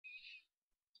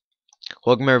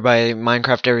Welcome everybody,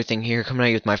 Minecraft Everything here, coming at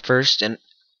you with my first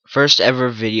ever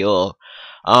video.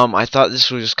 I thought this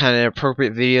was kind of an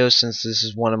appropriate video since this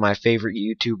is one of my favorite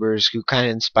YouTubers who kind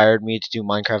of inspired me to do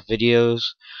Minecraft videos.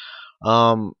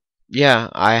 Um, yeah,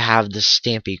 I have the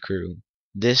Stampy crew.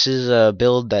 This is a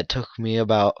build that took me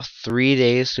about 3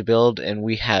 days to build, and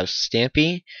we have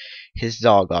Stampy, his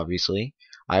dog obviously,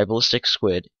 Ballistic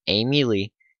Squid, Amy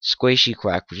Lee, Squishy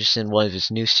Quack, which is in one of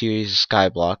his new series,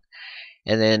 Skyblock,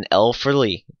 and then L for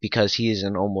Lee, because he is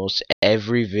in almost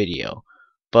every video.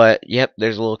 But yep,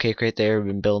 there's a little cake right there. I've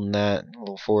been building that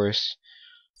little forest.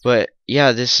 But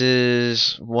yeah, this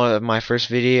is one of my first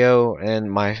video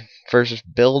and my first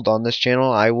build on this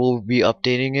channel. I will be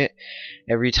updating it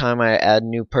every time I add a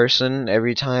new person,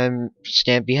 every time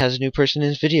Stampy has a new person in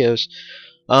his videos.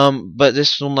 But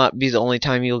this will not be the only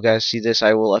time you guys see this.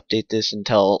 I will update this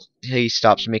until he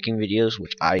stops making videos,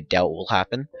 which I doubt will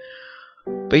happen.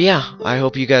 But yeah, I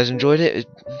hope you guys enjoyed it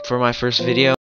for my first video.